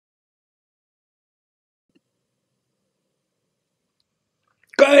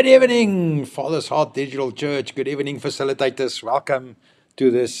Good evening, Father's Heart Digital Church. Good evening, facilitators. Welcome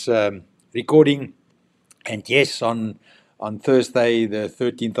to this recording. And yes, on Thursday, the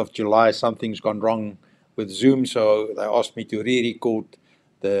 13th of July, something's gone wrong with Zoom, so they asked me to re-record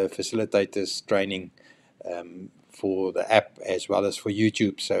the Facilitators Training for the app as well as for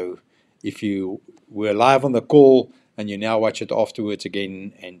YouTube. So if you were live on the call and you now watch it afterwards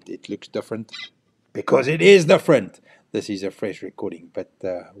again and it looks different, because it is different. This is a fresh recording, but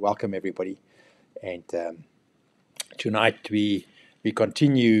welcome everybody. And tonight we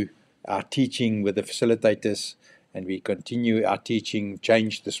continue our teaching with the facilitators, and we continue our teaching,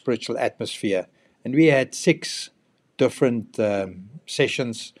 Change the Spiritual Atmosphere. And we had 6 different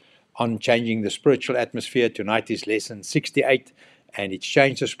sessions on changing the spiritual atmosphere. Tonight is lesson 68, and it's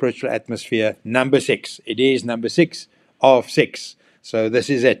Change the Spiritual Atmosphere, number 6. It is number 6 of 6. So this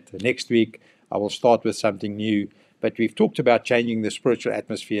is it. Next week I will start with something new. But we've talked about changing the spiritual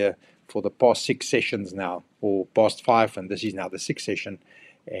atmosphere for the past 6 sessions now, or past 5, and this is now the 6th session.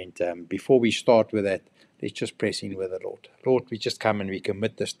 And before we start with that, let's just press in with the Lord. Lord, we just come and we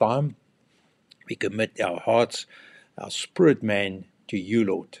commit this time. We commit our hearts, our spirit man to you,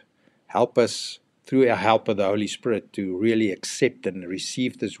 Lord. Help us, through our helper, the Holy Spirit, to really accept and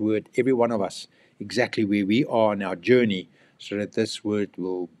receive this word, every one of us, exactly where we are in our journey, so that this word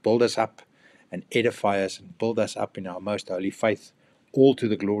will build us up and edify us and build us up in our most holy faith, all to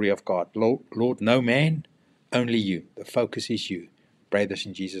the glory of God. Lord, no man, only you. The focus is you. Pray this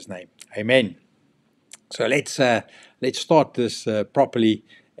in Jesus' name. Amen. So let's start this properly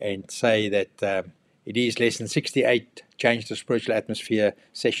and say that it is lesson 68, Change the Spiritual Atmosphere,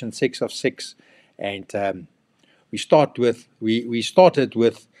 session 6 of 6. And we started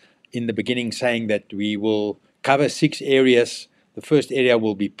with, in the beginning, saying that we will cover 6 areas. The first area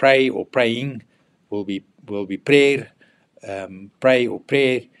will be pray or praying, will be prayer, pray or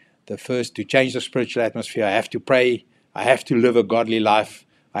prayer. The first, to change the spiritual atmosphere, I have to pray, I have to live a godly life,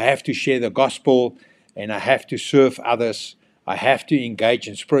 I have to share the gospel, and I have to serve others. I have to engage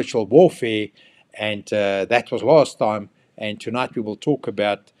in spiritual warfare, and that was last time. And tonight we will talk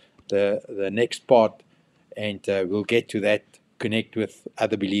about the next part, and we'll get to that, connect with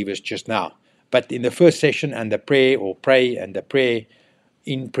other believers just now. But in the first session, under prayer or pray, and the prayer,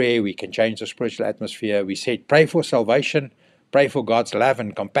 in prayer we can change the spiritual atmosphere. We said pray for salvation, pray for God's love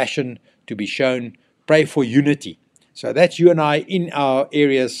and compassion to be shown, pray for unity. So that's you and I in our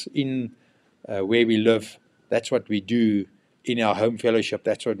areas, in where we live. That's what we do in our home fellowship.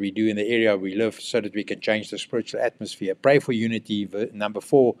 That's what we do in the area we live, so that we can change the spiritual atmosphere. Pray for unity. Number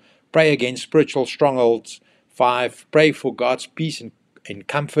 4, pray against spiritual strongholds. 5, pray for God's peace and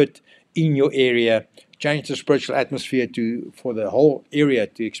comfort in your area. Change the spiritual atmosphere for the whole area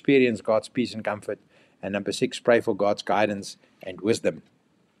to experience God's peace and comfort. And number 6, pray for God's guidance and wisdom.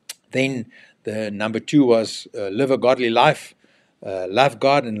 Then the number 2 was live a godly life, love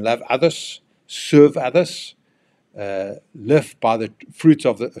God and love others, serve others, live by the fruit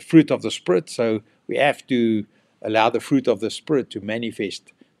of the Spirit. So we have to allow the fruit of the Spirit to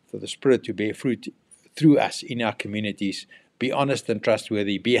manifest, for the Spirit to bear fruit through us in our communities. Be honest and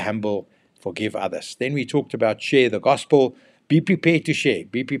trustworthy, be humble, forgive others. Then we talked about share the gospel. Be prepared to share.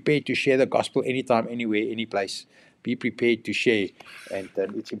 Be prepared to share the gospel anytime, anywhere, any place. Be prepared to share. And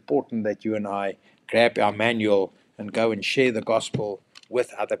it's important that you and I grab our manual and go and share the gospel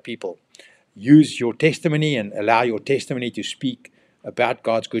with other people. Use your testimony and allow your testimony to speak about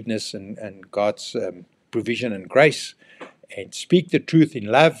God's goodness and God's provision and grace. And speak the truth in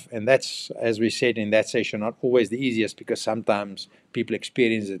love. And that's, as we said in that session, not always the easiest, because sometimes people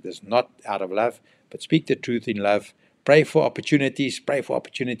experience it as not out of love. But speak the truth in love. Pray for opportunities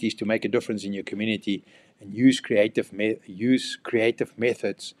to make a difference in your community, and use creative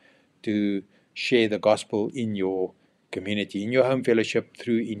methods to share the gospel in your community, in your home fellowship,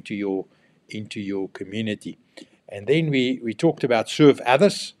 through into your community. And then we talked about serve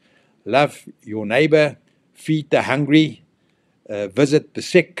others, love your neighbor, feed the hungry, visit the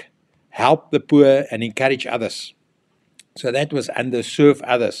sick, help the poor, and encourage others. So that was under serve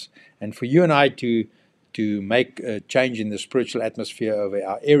others. And for you and I to make a change in the spiritual atmosphere over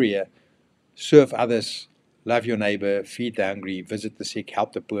our area, serve others, love your neighbor, feed the hungry, visit the sick,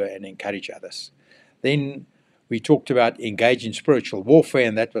 help the poor, and encourage others. Then we talked about engage in spiritual warfare,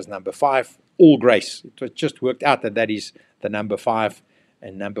 and that was number 5, all grace. It was just worked out that is the number 5,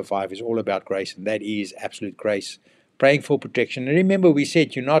 and number 5 is all about grace, and that is absolute grace. Praying for protection. And remember, we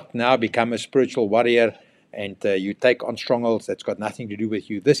said you not now become a spiritual warrior and you take on strongholds. That's got nothing to do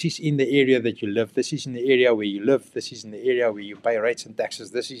with you. This is in the area that you live. This is in the area where you live. This is in the area where you pay rates and taxes.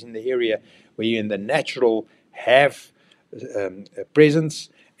 This is in the area where you in the natural have presence,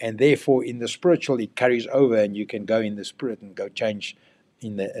 and therefore in the spiritual it carries over, and you can go in the spirit and go change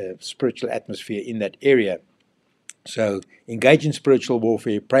in the spiritual atmosphere in that area. So engage in spiritual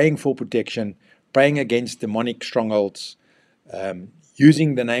warfare, praying for protection, praying against demonic strongholds,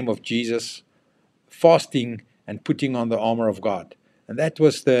 using the name of Jesus, fasting, and putting on the armor of God. And that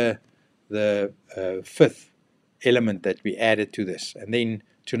was the fifth element that we added to this. And then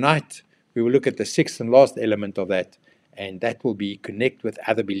tonight we will look at the sixth and last element of that, and that will be connect with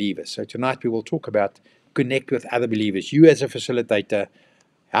other believers. So tonight we will talk about connect with other believers. You as a facilitator,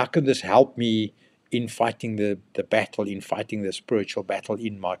 how can this help me in fighting the battle, in fighting the spiritual battle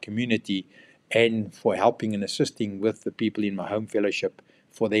in my community, and for helping and assisting with the people in my home fellowship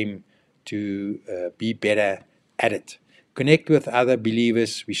for them to be better at it. Connect with other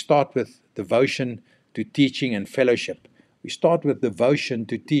believers. We start with devotion to teaching and fellowship. We start with devotion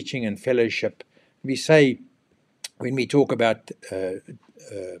to teaching and fellowship. We say, when we talk about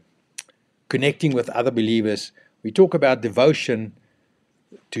connecting with other believers, we talk about devotion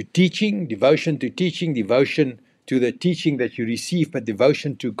to teaching, devotion to teaching, devotion to the teaching that you receive, but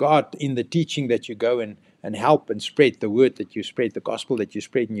devotion to God in the teaching that you go and help and spread the word that you spread, the gospel that you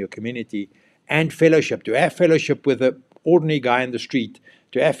spread in your community, and fellowship, to have fellowship with an ordinary guy in the street,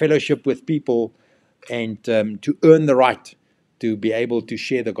 to have fellowship with people, and to earn the right to be able to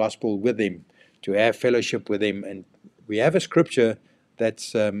share the gospel with them, to have fellowship with them. And we have a scripture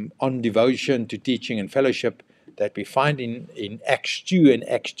that's on devotion to teaching and fellowship that we find in Acts 2 and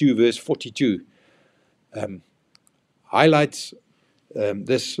Acts 2 verse 42. Highlights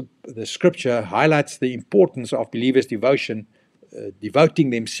the scripture highlights the importance of believers' devotion,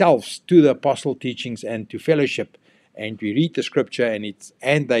 devoting themselves to the apostle teachings and to fellowship. And we read the scripture,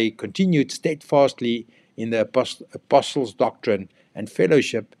 and they continued steadfastly in the apostles' doctrine and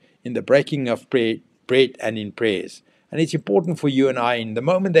fellowship, in the breaking of bread and in prayers. And it's important for you and I, in the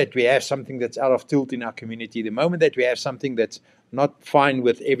moment that we have something that's out of tilt in our community, the moment that we have something that's not fine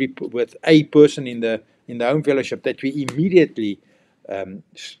with a person in the home fellowship, that we immediately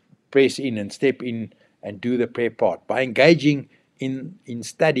press in and step in and do the prayer part by engaging in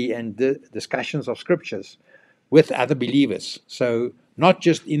study and the discussions of scriptures with other believers. So not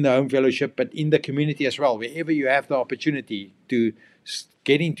just in the home fellowship, but in the community as well, wherever you have the opportunity to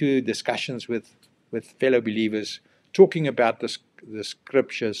get into discussions with fellow believers, talking about the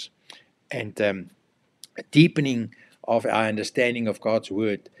scriptures, and a deepening of our understanding of God's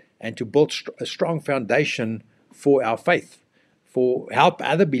word, and to build a strong foundation for our faith, for help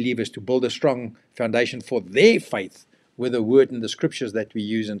other believers to build a strong foundation for their faith with the word and the scriptures that we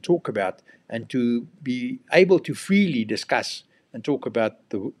use and talk about, and to be able to freely discuss and talk about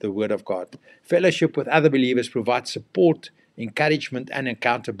the word of God. Fellowship with other believers provides support, encouragement, and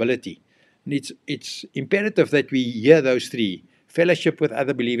accountability. And it's imperative that we hear those three. Fellowship with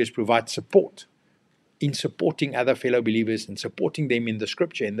other believers provides support in supporting other fellow believers and supporting them in the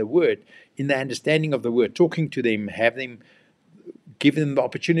scripture, in the word, in the understanding of the word, talking to them, give them the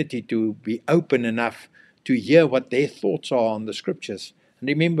opportunity to be open enough to hear what their thoughts are on the scriptures. And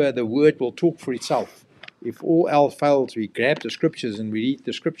remember, the word will talk for itself. If all else fails, we grab the scriptures and we read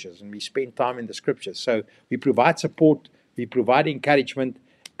the scriptures and we spend time in the scriptures. So we provide support, we provide encouragement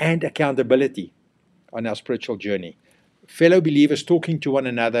and accountability on our spiritual journey. Fellow believers talking to one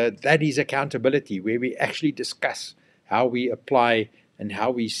another, that is accountability, where we actually discuss how we apply and how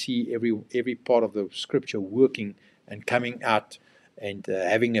we see every part of the scripture working and coming out and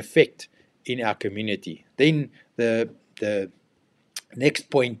having effect in our community. Then the next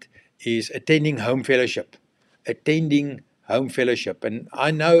point is attending home fellowship. Attending home fellowship. And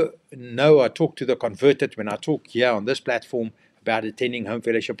I know I talk to the converted when I talk here on this platform about attending home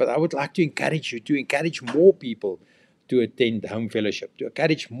fellowship, but I would like to encourage you to encourage more people to attend home fellowship, to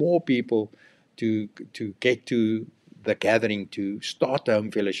encourage more people to get to the gathering, to start a home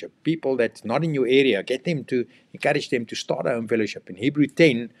fellowship. People that's not in your area, encourage them to start a home fellowship. In Hebrew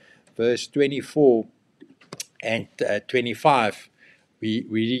 10, verse 24 and 25, we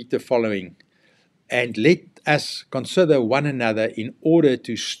read the following: "And let us consider one another in order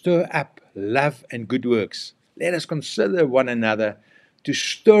to stir up love and good works." Let us consider one another to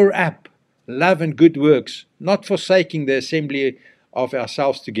stir up love and good works, not forsaking the assembly of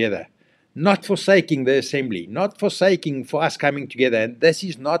ourselves together, not forsaking the assembly, not forsaking for us coming together. And this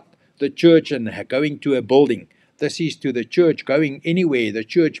is not the church and going to a building. This is to the church, going anywhere, the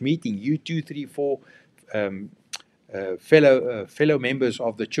church meeting, you 2, 3, 4 fellow members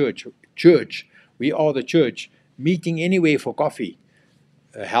of the church. We are the church, meeting anywhere for coffee,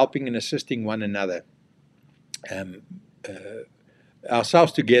 helping and assisting one another.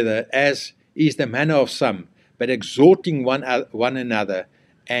 Ourselves together, as is the manner of some, but exhorting one another,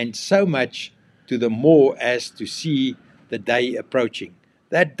 and so much to the more as to see the day approaching.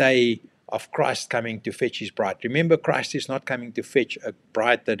 That day of Christ coming to fetch his bride. Remember, Christ is not coming to fetch a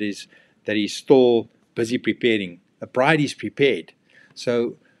bride that is still busy preparing. A bride is prepared.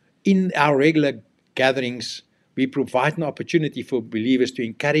 So in our regular gatherings, we provide an opportunity for believers to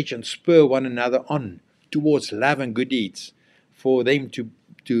encourage and spur one another on towards love and good deeds, for them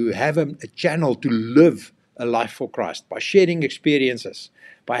to have a channel to live a life for Christ by sharing experiences,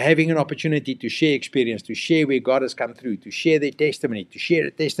 by having an opportunity to share experience, to share where God has come through, to share their testimony, to share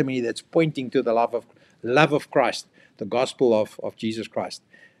a testimony that's pointing to the love of Christ, the gospel of Jesus Christ,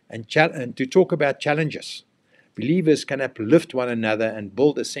 and to talk about challenges. Believers can uplift one another and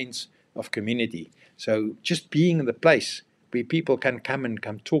build a sense of community. So just being in the place where people can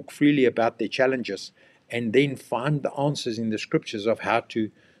come talk freely about their challenges, and then find the answers in the scriptures of how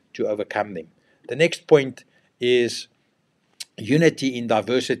to overcome them. The next point is unity in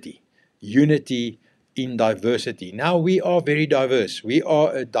diversity. Unity in diversity. Now, we are very diverse. We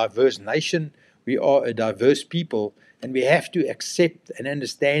are a diverse nation. We are a diverse people, and we have to accept and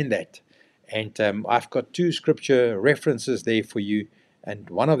understand that. And I've got two scripture references there for you, and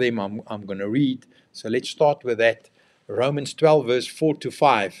one of them I'm going to read. So let's start with that. Romans 12, verse 4 to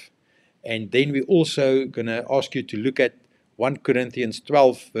 5. And then we're also going to ask you to look at 1 Corinthians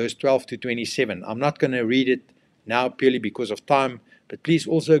 12, verse 12 to 27. I'm not going to read it now purely because of time, but please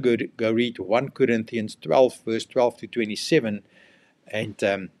also go read 1 Corinthians 12, verse 12 to 27,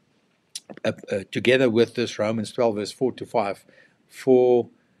 and together with this Romans 12, verse 4 to 5. For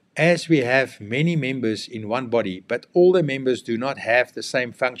as we have many members in one body, but all the members do not have the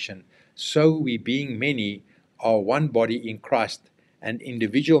same function, so we, being many, are one body in Christ, an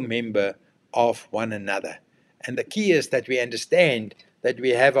individual member of one another. And the key is that we understand that we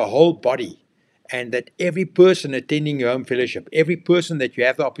have a whole body, and that every person attending your home fellowship, every person that you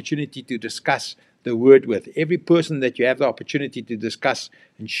have the opportunity to discuss the word with, every person that you have the opportunity to discuss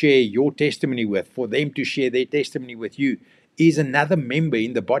and share your testimony with, for them to share their testimony with you, is another member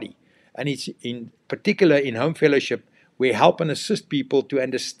in the body. And it's in particular in home fellowship, we help and assist people to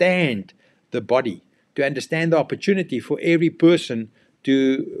understand the body, to understand the opportunity for every person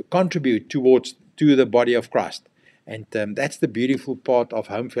to contribute to the body of Christ. And that's the beautiful part of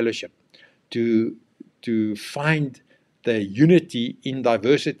home fellowship, to find the unity in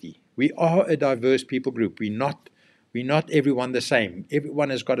diversity. We are a diverse people group. We're not everyone the same. Everyone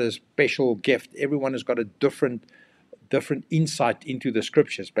has got a special gift. Everyone has got a different insight into the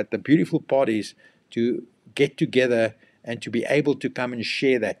scriptures. But the beautiful part is to get together and to be able to come and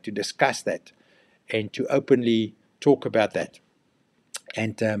share that, to discuss that, and to openly talk about that.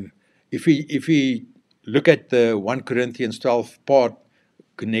 And if we look at the 1 Corinthians 12 part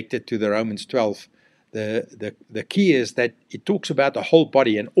connected to the Romans 12, the key is that it talks about the whole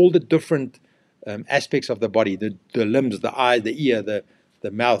body and all the different aspects of the body, the limbs, the eye, the ear,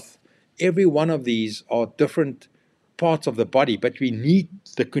 the mouth. Every one of these are different parts of the body, but we need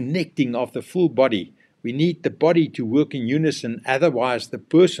the connecting of the full body. We need the body to work in unison, otherwise the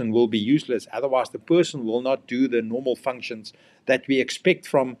person will be useless. Otherwise the person will not do the normal functions that we expect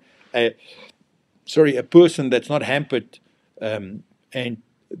from a person that's not hampered. And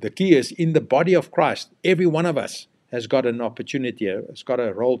the key is, in the body of Christ, every one of us has got an opportunity, has got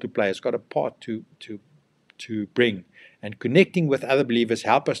a role to play, has got a part to bring. And connecting with other believers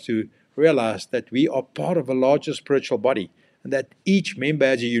help us to realize that we are part of a larger spiritual body, and that each member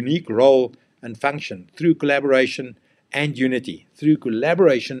has a unique role and function through collaboration and unity. Through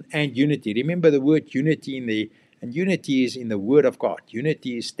collaboration and unity. Remember the word unity in there, and unity is in the Word of God.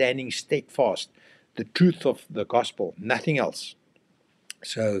 Unity is standing steadfast, the truth of the gospel, nothing else.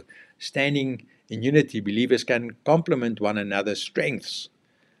 So, standing in unity, believers can complement one another's strengths.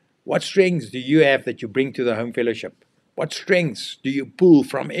 What strengths do you have that you bring to the home fellowship? What strengths do you pull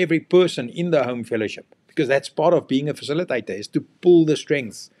from every person in the home fellowship? Because that's part of being a facilitator, is to pull the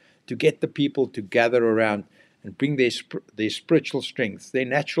strengths, to get the people to gather around and bring their spiritual strengths, their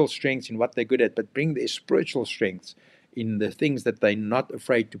natural strengths in what they're good at, but bring their spiritual strengths in the things that they're not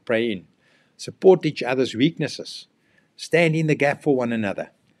afraid to pray in. Support each other's weaknesses. Stand in the gap for one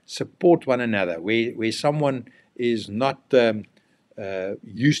another. Support one another. Where someone is not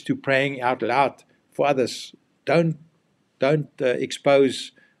used to praying out loud for others, don't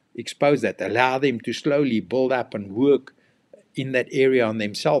expose that. Allow them to slowly build up and work in that area on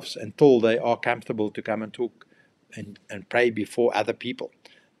themselves until they are comfortable to come and talk and pray before other people.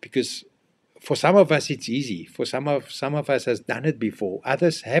 Because for some of us it's easy. For some of us has done it before.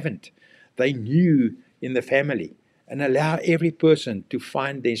 Others haven't. They knew in the family. and allow every person to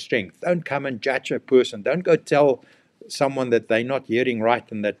find their strength. Don't come and judge a person. Don't go tell someone that they're not hearing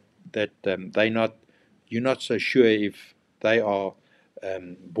right and that you're not so sure if they are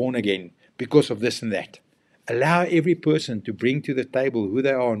born again because of this and that. Allow every person to bring to the table who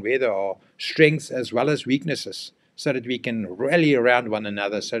they are and where they are, strengths as well as weaknesses, so that we can rally around one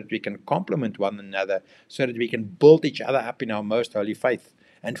another, so that we can complement one another, so that we can build each other up in our most holy faith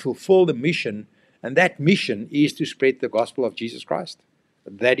and fulfill the mission. And that mission is to spread the gospel of Jesus Christ.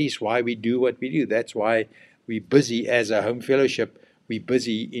 That is why we do what we do. That's why we're busy as a home fellowship. We're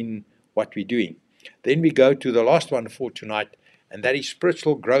busy in what we're doing. Then we go to the last one for tonight, and that is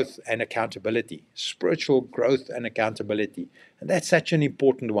spiritual growth and accountability. Spiritual growth and accountability. And that's such an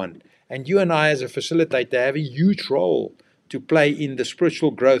important one. And you and I, as a facilitator, have a huge role to play in the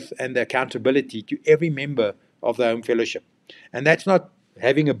spiritual growth and the accountability to every member of the home fellowship. And that's not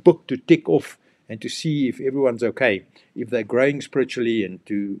having a book to tick off and to see if everyone's okay, if they're growing spiritually, and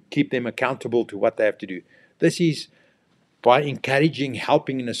to keep them accountable to what they have to do. This is by encouraging,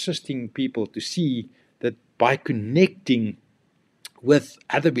 helping, and assisting people to see that by connecting with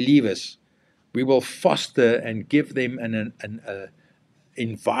other believers, we will foster and give them an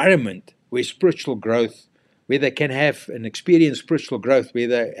environment where spiritual growth, where they can have and experience spiritual growth, where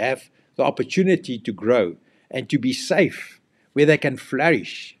they have the opportunity to grow and to be safe, where they can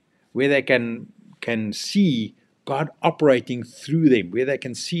flourish, where they can see God operating through them, where they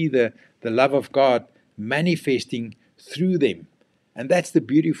can see the love of God manifesting through them. And that's the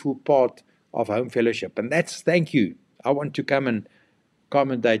beautiful part of home fellowship. And that's, thank you. I want to come and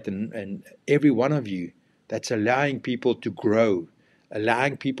commendate and every one of you that's allowing people to grow,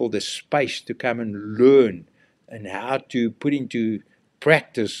 allowing people the space to come and learn and how to put into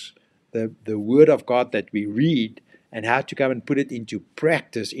practice the word of God that we read, and how to come and put it into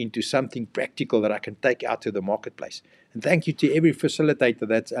practice, into something practical that I can take out to the marketplace. And thank you to every facilitator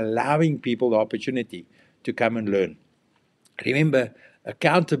that's allowing people the opportunity to come and learn. Remember,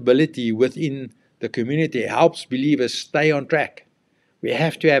 accountability within the community helps believers stay on track. We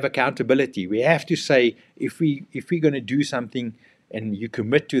have to have accountability. We have to say, if we're going to do something and you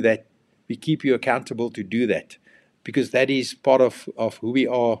commit to that, we keep you accountable to do that, because that is part of who we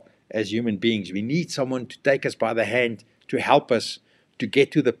are as human beings. We need someone to take us by the hand to help us to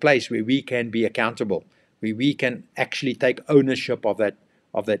get to the place where we can be accountable, where we can actually take ownership of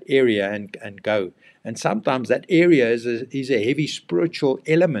that area and go. And sometimes that area is a heavy spiritual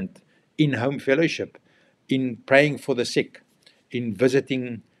element in home fellowship, in praying for the sick, in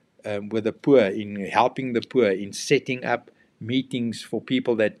visiting with the poor, in helping the poor, in setting up meetings for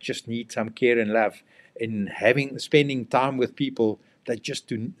people that just need some care and love, in spending time with people that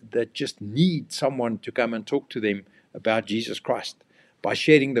just need someone to come and talk to them about Jesus Christ. By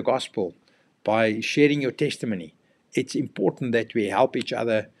sharing the gospel, by sharing your testimony, it's important that we help each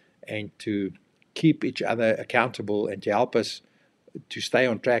other and to keep each other accountable, and to help us to stay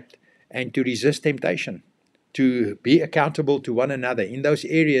on track and to resist temptation, to be accountable to one another in those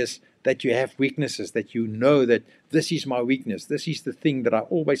areas that you have weaknesses, that you know that this is my weakness, this is the thing that I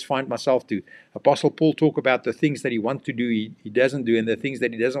always find myself to. Apostle Paul talk about the things that he wants to do, he doesn't do, and the things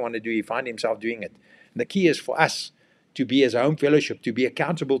that he doesn't want to do, he finds himself doing it. And the key is for us to be, as a home fellowship, to be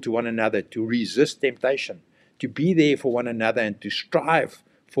accountable to one another, to resist temptation, to be there for one another, and to strive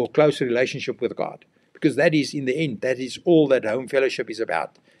for a closer relationship with God. Because that is, in the end, that is all that home fellowship is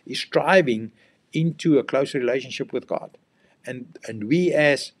about, is striving into a closer relationship with God. And we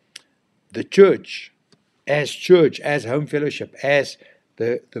as the church, as home fellowship, as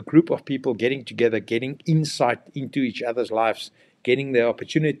the group of people getting together, getting insight into each other's lives, getting the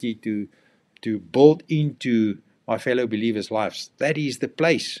opportunity to build into my fellow believers' lives. That is the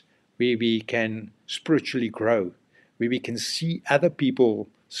place where we can spiritually grow, where we can see other people's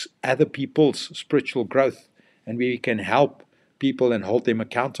spiritual growth, and where we can help people and hold them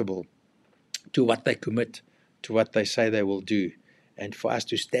accountable to what they commit, to what they say they will do, and for us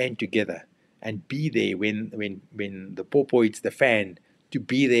to stand together and be there when the pawpaw hits the fan, to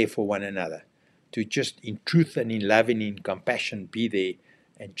be there for one another, to just in truth and in love and in compassion be there,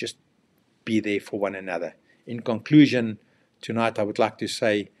 and just be there for one another. In conclusion, tonight I would like to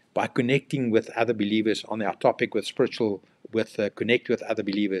say, by connecting with other believers on our topic with connect with other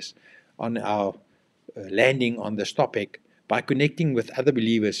believers, on our landing on this topic, by connecting with other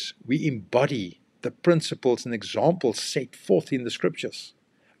believers, we embody the principles and examples set forth in the scriptures.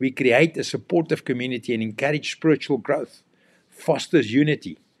 We create a supportive community and encourage spiritual growth, fosters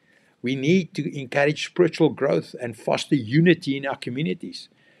unity. We need to encourage spiritual growth and foster unity in our communities,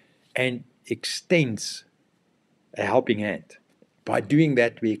 and extends a helping hand. by doing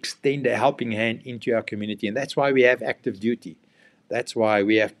that, we extend a helping hand into our community. And that's why we have active duty. That's why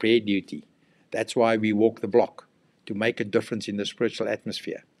we have prayer duty. That's why we walk the block, to make a difference in the spiritual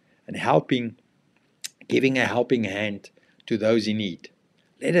atmosphere and giving a helping hand to those in need.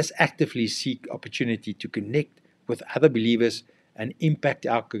 Let us actively seek opportunity to connect with other believers and impact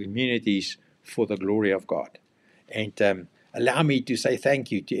our communities for the glory of God. And allow me to say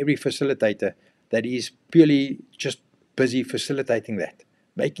thank you to every facilitator that is purely just busy facilitating that,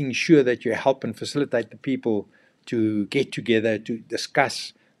 making sure that you help and facilitate the people to get together, to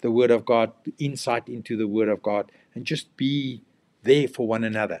discuss the Word of God, insight into the Word of God, and just be there for one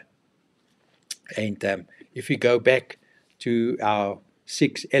another. And if we go back to our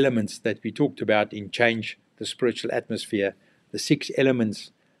 6 elements that we talked about in Change the Spiritual Atmosphere, the 6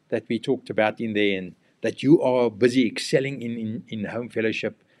 elements that we talked about in there, and that you are busy excelling in home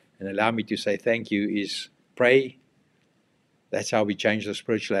fellowship, and allow me to say thank you, is pray. That's how we change the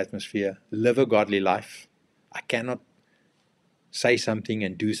spiritual atmosphere. Live a godly life. I cannot say something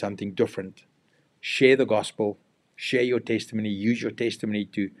and do something different. Share the gospel. Share your testimony. Use your testimony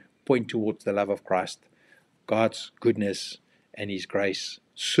to point towards the love of Christ, God's goodness and His grace.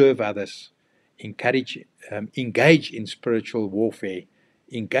 Serve others. Engage in spiritual warfare.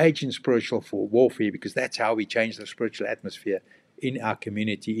 Engage in spiritual warfare, because that's how we change the spiritual atmosphere in our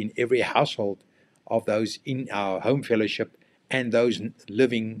community, in every household of those in our home fellowship and those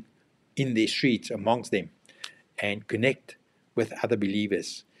living in their streets amongst them, and connect with other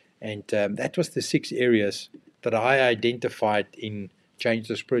believers. And that was the 6 areas that I identified in Change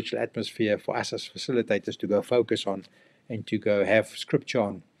the Spiritual Atmosphere for us as facilitators to go focus on and to go have scripture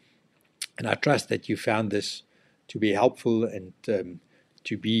on. And I trust that you found this to be helpful and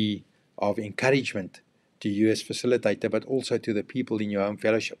to be of encouragement to you as facilitator, but also to the people in your home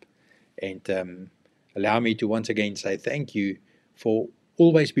fellowship. And allow me to once again say thank you for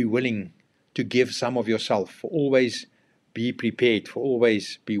always be willing to give some of yourself, for always be prepared, for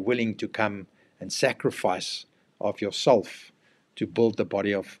always be willing to come and sacrifice of yourself to build the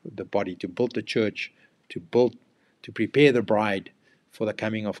body, to build the church, to prepare the bride for the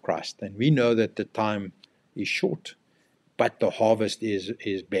coming of Christ. And we know that the time is short, but the harvest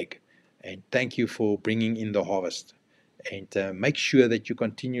is big. And thank you for bringing in the harvest. And make sure that you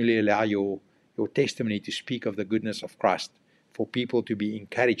continually allow your testimony to speak of the goodness of Christ, for people to be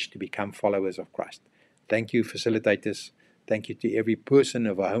encouraged to become followers of Christ. Thank you, facilitators. Thank you to every person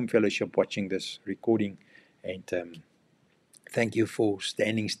of our home fellowship watching this recording. And thank you for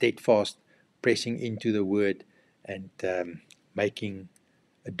standing steadfast, pressing into the Word, and making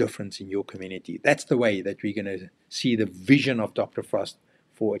a difference in your community. That's the way that we're going to see the vision of Dr. Frost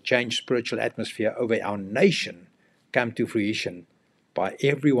for a changed spiritual atmosphere over our nation come to fruition, by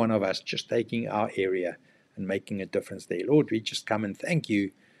every one of us just taking our area and making a difference there. Lord, we just come and thank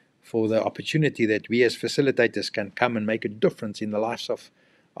you for the opportunity that we as facilitators can come and make a difference in the lives of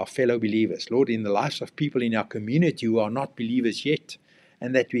our fellow believers. Lord, in the lives of people in our community who are not believers yet,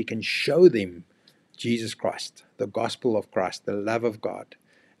 and that we can show them Jesus Christ, the gospel of Christ, the love of God,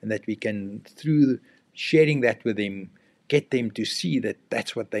 and that we can, through sharing that with them, get them to see that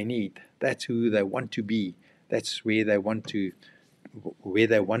that's what they need. That's who they want to be. That's where they want to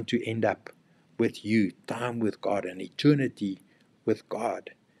end up with you, time with God, and eternity with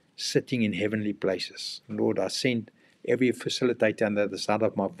God, sitting in heavenly places. Lord, I send every facilitator under the sound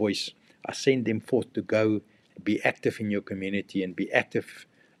of my voice, I send them forth to go be active in your community and be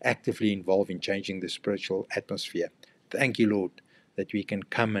actively involved in changing the spiritual atmosphere. Thank you, Lord, that we can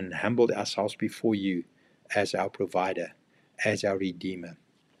come and humble ourselves before you as our provider, as our redeemer.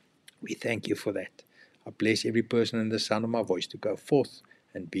 We thank you for that. I bless every person in the sound of my voice to go forth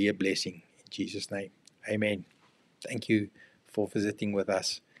and be a blessing. In Jesus' name, amen. Thank you for visiting with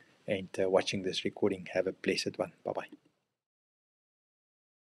us and watching this recording. Have a blessed one. Bye-bye.